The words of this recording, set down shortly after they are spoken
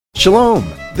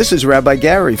Shalom. This is Rabbi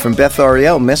Gary from Beth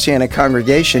Ariel Messianic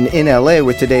Congregation in LA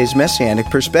with today's Messianic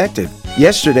Perspective.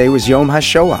 Yesterday was Yom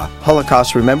HaShoah,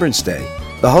 Holocaust Remembrance Day.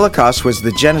 The Holocaust was the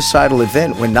genocidal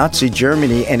event when Nazi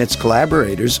Germany and its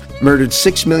collaborators murdered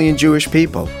 6 million Jewish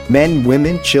people, men,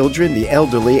 women, children, the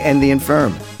elderly, and the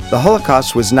infirm. The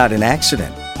Holocaust was not an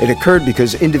accident. It occurred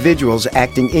because individuals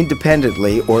acting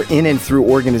independently or in and through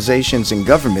organizations and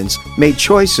governments made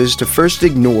choices to first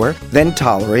ignore, then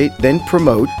tolerate, then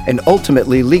promote, and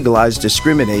ultimately legalize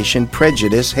discrimination,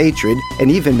 prejudice, hatred,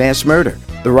 and even mass murder.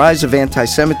 The rise of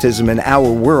anti-Semitism in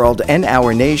our world and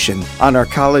our nation, on our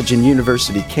college and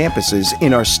university campuses,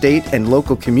 in our state and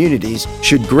local communities,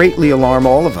 should greatly alarm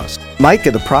all of us. Micah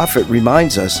the prophet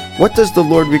reminds us, what does the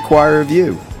Lord require of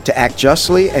you? To act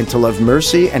justly and to love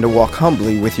mercy and to walk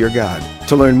humbly with your God.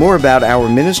 To learn more about our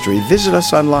ministry, visit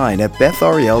us online at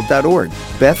bethariel.org,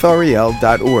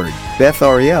 bethariel.org,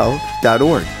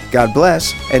 bethariel.org. God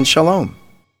bless and shalom.